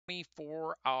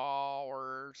24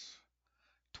 hours.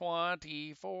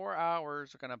 24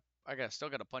 hours. I still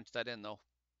gotta punch that in though.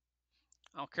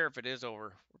 I don't care if it is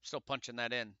over. We're still punching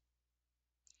that in.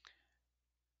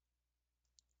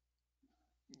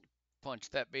 Punch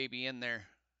that baby in there.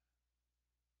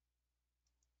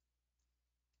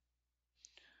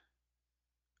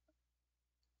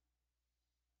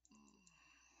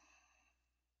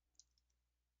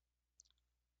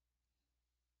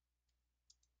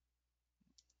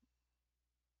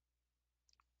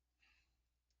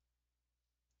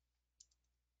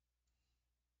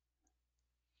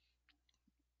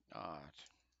 Uh,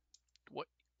 what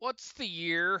what's the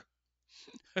year?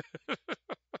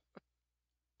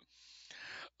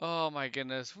 Oh my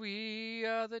goodness. We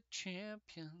are the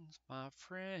champions, my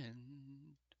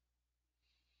friend.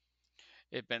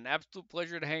 It's been an absolute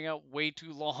pleasure to hang out way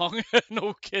too long.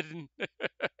 No kidding.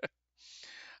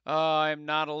 I'm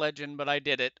not a legend, but I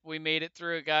did it. We made it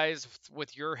through it, guys,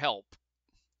 with your help.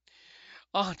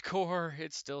 Encore,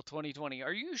 it's still 2020.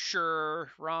 Are you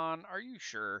sure, Ron? Are you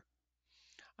sure?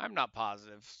 I'm not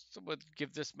positive. Someone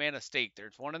give this man a steak.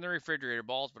 There's one in the refrigerator,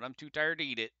 balls, but I'm too tired to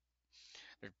eat it.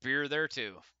 There's beer there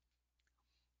too.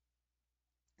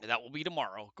 That will be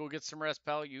tomorrow. Go get some rest,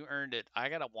 pal. You earned it. I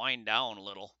gotta wind down a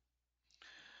little.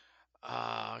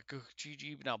 Go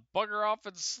GG. Now bugger off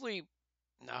and sleep.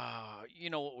 You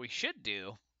know what we should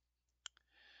do?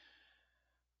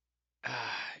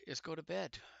 Is go to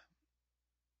bed.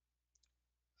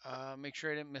 Make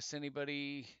sure I didn't miss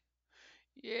anybody.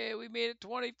 Yeah, we made it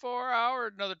 24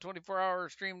 hours. Another 24-hour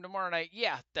stream tomorrow night.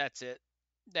 Yeah, that's it.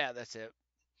 Yeah, that's it.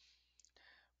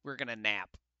 We're gonna nap.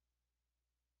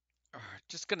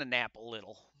 Just gonna nap a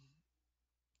little.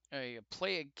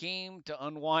 Play a game to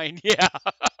unwind. Yeah.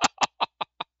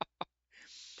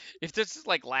 If this is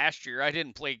like last year, I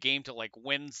didn't play a game till like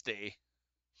Wednesday.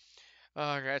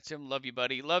 Oh, congrats, Tim. Love you,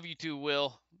 buddy. Love you too,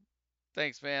 Will.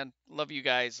 Thanks, man. Love you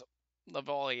guys. Love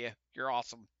all of you. You're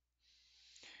awesome.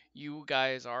 You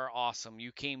guys are awesome.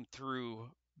 You came through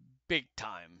big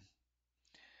time.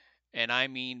 And I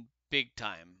mean big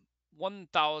time.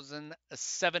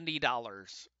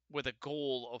 $1,070 with a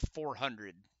goal of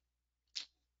 400.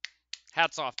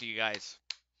 Hats off to you guys.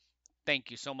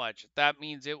 Thank you so much. That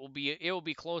means it will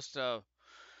be close to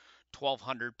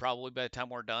 1,200 probably by the time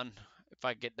we're done. If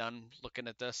I get done looking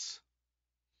at this.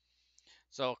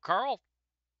 So Carl,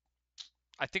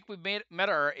 I think we met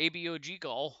our ABOG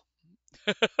goal.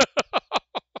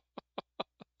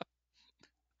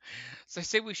 So I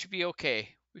say we should be okay.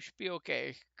 We should be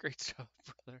okay. Great stuff,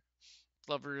 brother.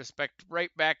 Love and respect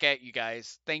right back at you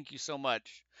guys. Thank you so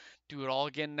much. Do it all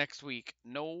again next week.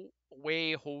 No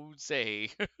way, Jose.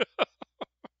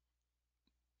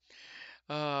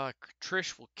 uh,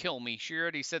 Trish will kill me. She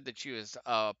already said that she was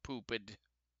pooped.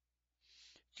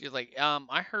 She's like,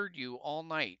 I heard you all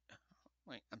night.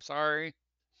 Like, I'm sorry.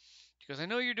 She goes, I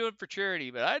know you're doing it for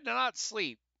charity, but I did not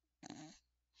sleep.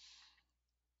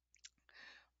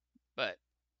 But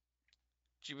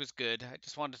she was good. I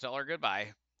just wanted to tell her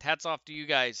goodbye. Hats off to you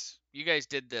guys. You guys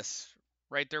did this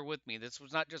right there with me. This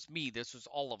was not just me, this was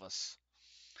all of us.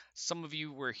 Some of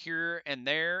you were here and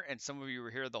there, and some of you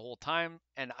were here the whole time.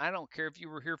 And I don't care if you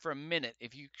were here for a minute.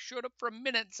 If you showed up for a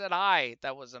minute and said hi,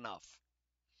 that was enough.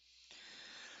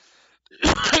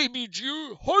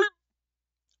 ABG, hype!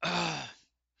 That's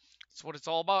what it's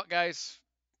all about, guys.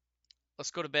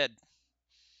 Let's go to bed.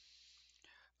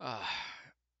 Uh,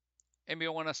 Anybody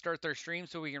want to start their stream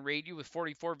so we can raid you with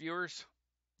 44 viewers?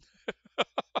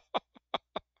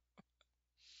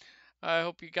 I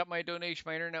hope you got my donation.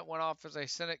 My internet went off as I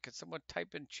sent it. Could someone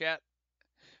type in chat?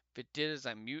 If it did, as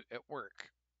I mute at work.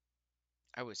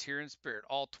 I was here in spirit,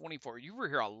 all 24. You were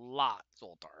here a lot,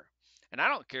 Zoltar. And I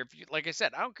don't care if you, like I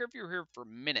said, I don't care if you were here for a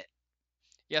minute.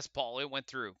 Yes, Paul, it went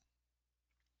through.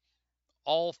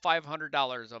 All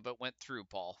 $500 of it went through,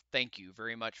 Paul. Thank you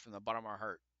very much from the bottom of our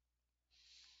heart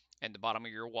and the bottom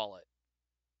of your wallet.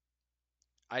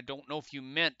 I don't know if you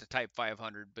meant to type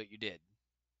 500, but you did.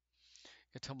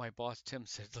 Until my boss Tim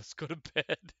said, let's go to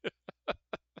bed.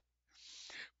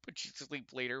 But you sleep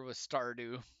later with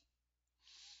Stardew.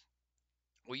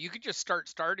 Well, you could just start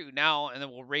Stardew now, and then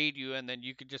we'll raid you, and then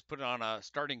you could just put it on a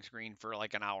starting screen for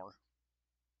like an hour.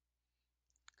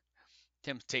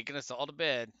 Tim's taking us all to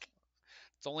bed.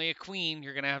 It's only a queen.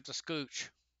 You're going to have to scooch.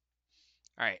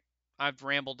 All right. I've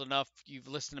rambled enough. You've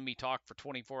listened to me talk for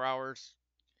 24 hours.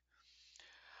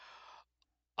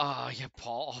 Yeah,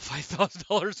 Paul, all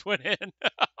 $5,000 went in.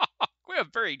 We are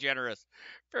very generous.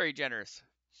 Very generous.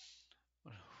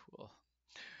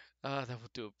 That will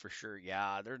do it for sure.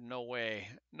 Yeah, there's no way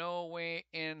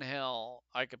in hell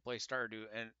I could play Stardew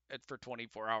and for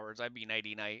 24 hours. I'd be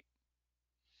nighty night.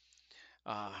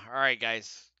 All right,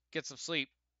 guys, get some sleep.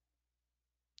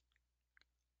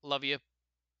 Love you.